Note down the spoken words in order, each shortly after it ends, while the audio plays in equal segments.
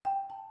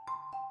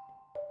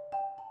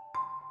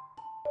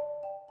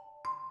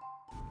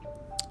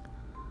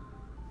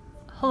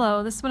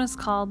Hello, this one is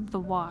called The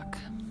Walk.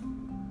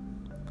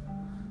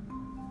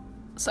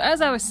 So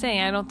as I was saying,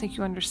 I don't think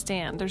you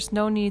understand. There's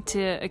no need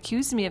to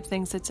accuse me of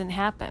things that didn't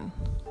happen.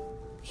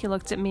 He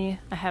looked at me.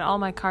 I had all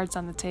my cards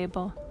on the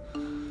table.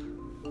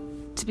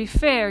 To be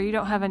fair, you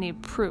don't have any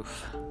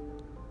proof.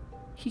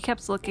 He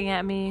kept looking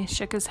at me,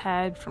 shook his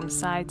head from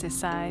side to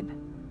side.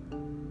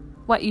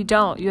 What, you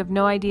don't? You have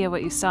no idea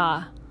what you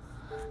saw.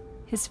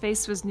 His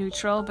face was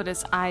neutral, but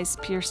his eyes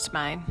pierced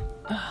mine.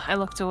 I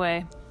looked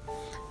away.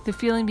 The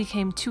feeling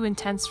became too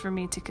intense for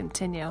me to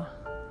continue.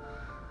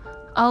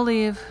 I'll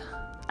leave.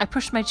 I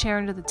pushed my chair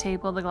into the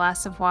table, the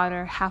glass of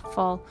water, half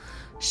full,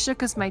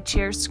 shook as my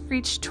chair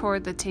screeched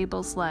toward the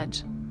table's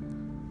ledge.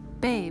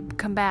 "Babe,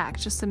 come back,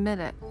 just a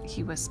minute,"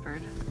 he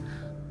whispered.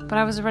 But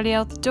I was already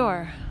out the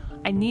door.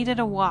 I needed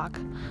a walk.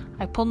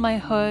 I pulled my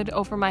hood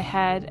over my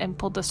head and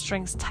pulled the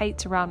strings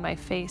tight around my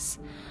face.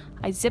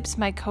 I zipped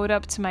my coat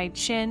up to my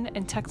chin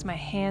and tucked my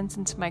hands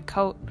into my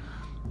coat.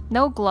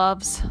 No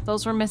gloves.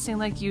 Those were missing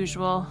like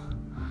usual.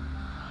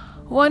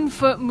 One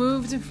foot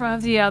moved in front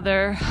of the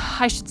other.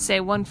 I should say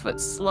 1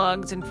 foot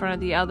slugged in front of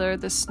the other.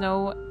 The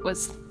snow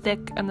was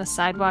thick and the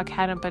sidewalk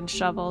hadn't been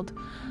shoveled.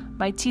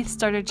 My teeth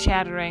started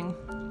chattering,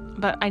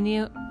 but I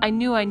knew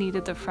I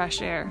needed the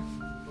fresh air.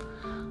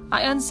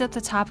 I unzipped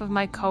the top of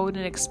my coat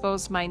and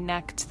exposed my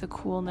neck to the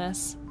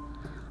coolness.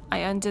 I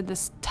undid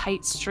the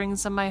tight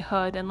strings on my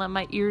hood and let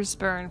my ears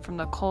burn from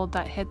the cold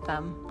that hit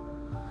them.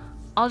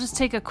 I'll just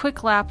take a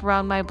quick lap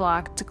around my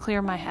block to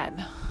clear my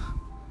head.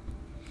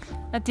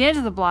 At the end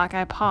of the block,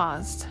 I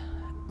paused.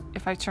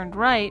 If I turned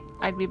right,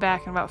 I'd be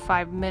back in about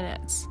 5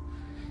 minutes.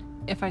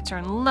 If I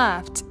turned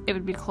left, it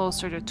would be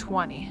closer to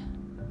 20.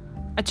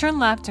 I turned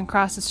left and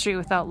crossed the street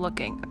without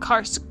looking. A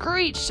car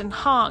screeched and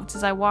honked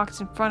as I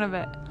walked in front of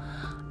it.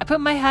 I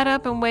put my head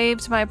up and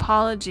waved my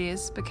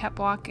apologies, but kept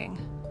walking.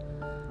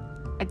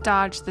 I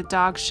dodged the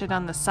dog shit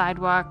on the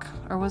sidewalk,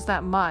 or was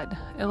that mud?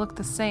 It looked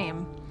the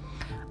same.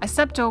 I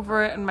stepped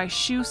over it and my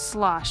shoe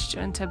sloshed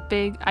into a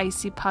big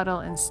icy puddle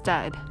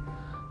instead.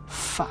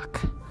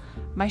 Fuck.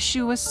 My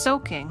shoe was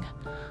soaking.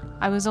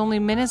 I was only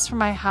minutes from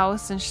my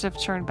house and should have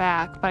turned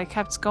back, but I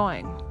kept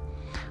going.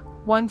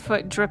 1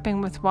 foot dripping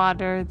with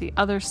water, the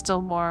other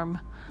still warm.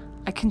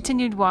 I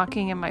continued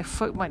walking and my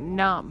foot went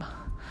numb.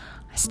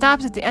 I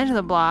stopped at the end of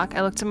the block.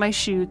 I looked at my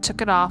shoe, took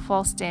it off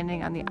while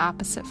standing on the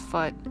opposite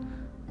foot.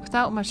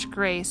 Without much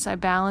grace, I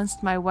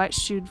balanced my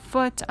wet-shoed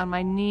foot on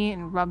my knee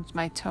and rubbed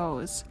my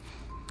toes.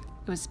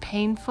 It was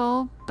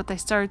painful, but they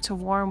started to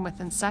warm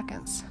within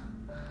seconds.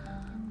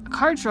 A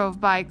car drove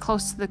by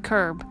close to the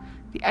curb.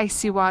 The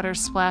icy water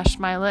splashed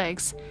my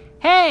legs.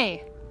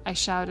 "Hey!" I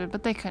shouted,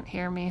 but they couldn't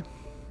hear me.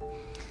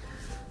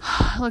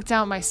 I looked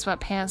down at my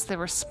sweatpants. They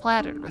were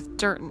splattered with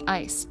dirt and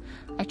ice.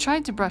 I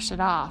tried to brush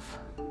it off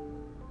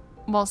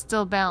while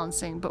still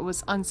balancing, but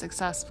was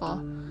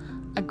unsuccessful.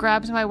 I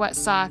grabbed my wet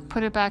sock,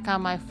 put it back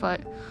on my foot.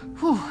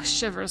 Whew,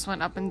 shivers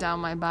went up and down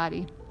my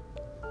body.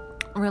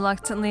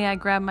 Reluctantly, I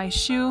grabbed my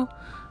shoe,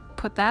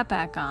 put that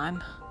back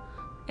on.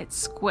 It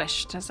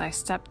squished as I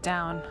stepped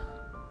down.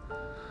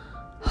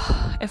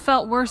 It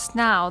felt worse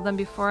now than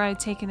before I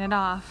had taken it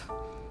off.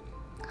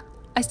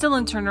 I still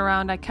didn't turn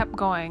around. I kept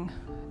going.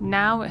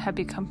 Now it had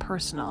become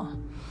personal.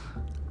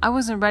 I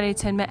wasn't ready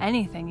to admit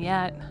anything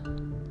yet.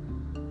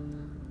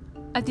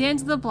 At the end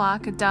of the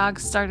block, a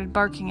dog started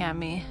barking at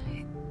me.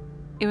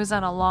 It was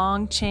on a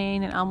long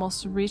chain and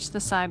almost reached the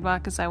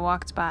sidewalk as I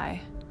walked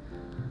by.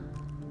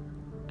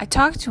 I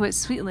talked to it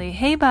sweetly.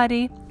 "Hey,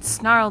 buddy," it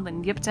snarled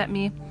and yipped at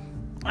me.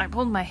 I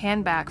pulled my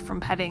hand back from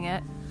petting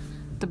it.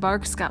 The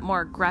barks got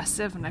more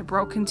aggressive and I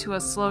broke into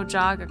a slow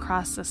jog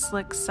across the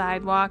slick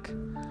sidewalk.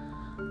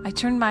 I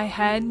turned my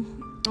head,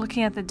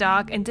 looking at the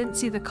dog, and didn't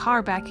see the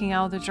car backing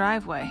out of the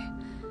driveway.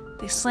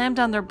 They slammed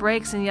on their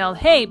brakes and yelled,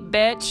 "Hey,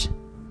 bitch!"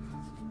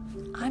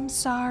 "I'm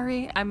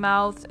sorry," I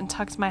mouthed and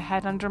tucked my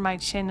head under my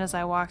chin as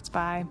I walked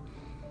by.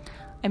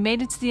 I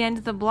made it to the end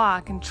of the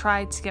block and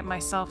tried to get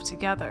myself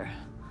together.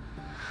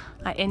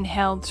 I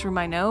inhaled through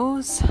my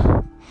nose,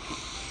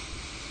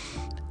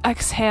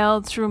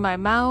 exhaled through my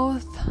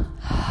mouth.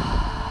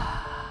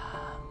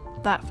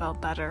 That felt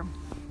better.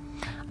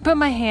 I put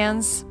my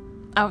hands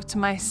out to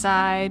my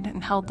side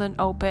and held them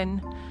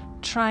open,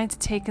 trying to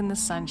take in the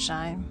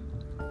sunshine.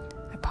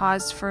 I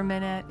paused for a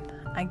minute.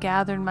 I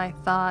gathered my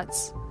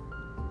thoughts.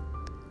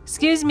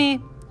 "Excuse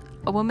me."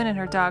 A woman and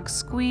her dog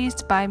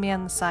squeezed by me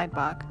on the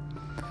sidewalk.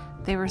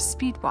 They were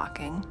speed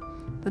walking,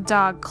 the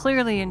dog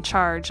clearly in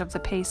charge of the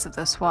pace of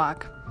this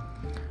walk.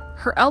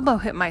 Her elbow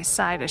hit my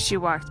side as she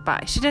walked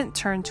by. She didn't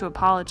turn to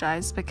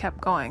apologize, but kept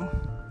going.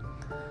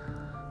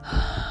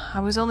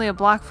 I was only a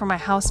block from my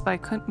house, but I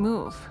couldn't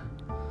move.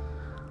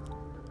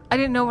 I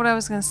didn't know what I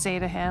was going to say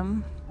to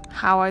him,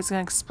 how I was going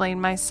to explain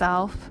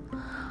myself.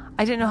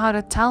 I didn't know how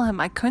to tell him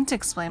I couldn't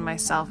explain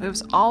myself. It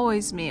was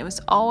always me. It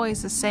was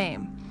always the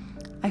same.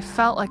 I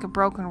felt like a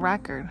broken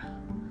record.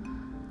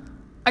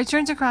 I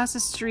turned across the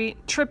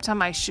street, tripped on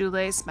my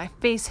shoelace. My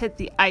face hit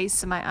the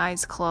ice and my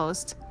eyes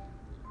closed.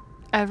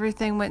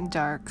 Everything went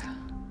dark.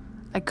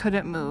 I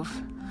couldn't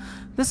move.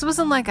 This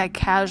wasn't like I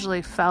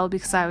casually fell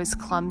because I was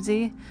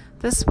clumsy.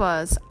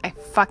 I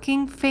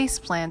fucking face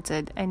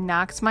planted and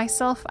knocked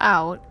myself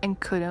out and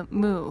couldn't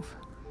move.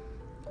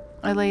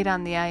 I laid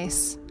on the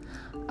ice.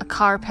 A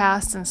car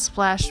passed and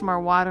splashed more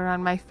water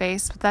on my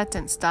face, but that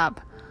didn't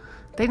stop.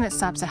 They didn't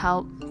stop to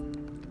help.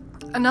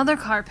 Another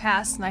car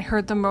passed and I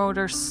heard the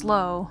motor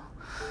slow.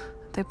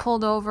 They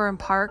pulled over and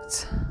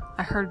parked.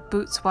 I heard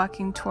Boots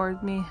walking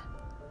toward me.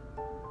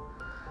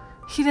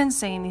 He didn't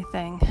say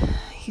anything.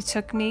 He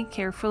took me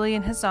carefully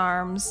in his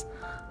arms,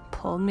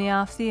 pulled me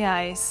off the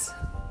ice.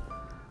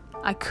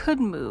 I could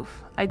move.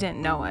 I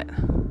didn't know it.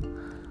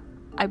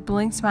 I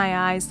blinked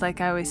my eyes like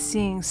I was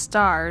seeing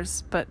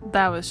stars, but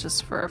that was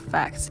just for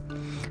effect.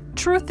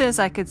 Truth is,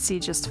 I could see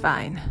just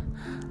fine.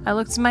 I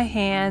looked at my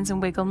hands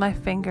and wiggled my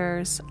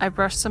fingers. I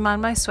brushed them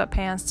on my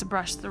sweatpants to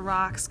brush the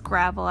rocks,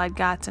 gravel I'd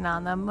gotten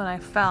on them when I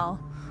fell.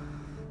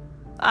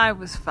 I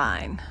was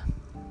fine.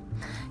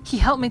 He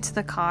helped me to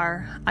the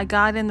car. I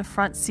got in the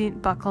front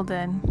seat, buckled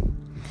in.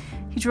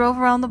 He drove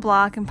around the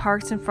block and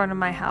parked in front of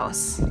my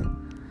house.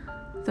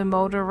 The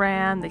motor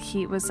ran, the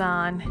heat was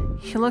on.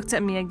 He looked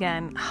at me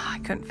again. I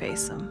couldn't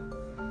face him.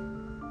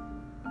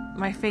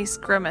 My face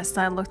grimaced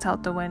and I looked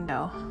out the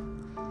window.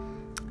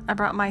 I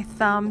brought my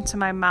thumb to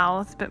my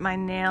mouth, bit my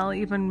nail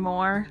even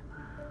more.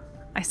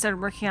 I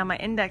started working on my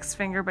index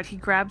finger, but he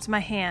grabbed my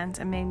hand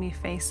and made me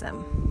face him.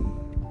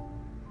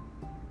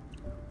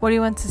 What do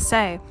you want to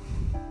say?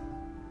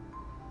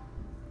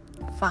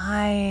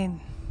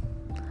 Fine.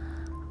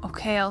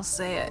 Okay, I'll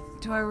say it.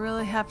 Do I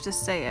really have to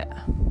say it?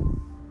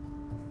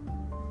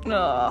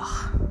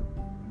 Ugh.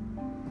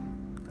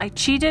 I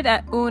cheated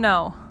at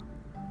Uno.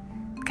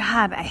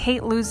 God, I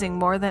hate losing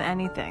more than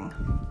anything.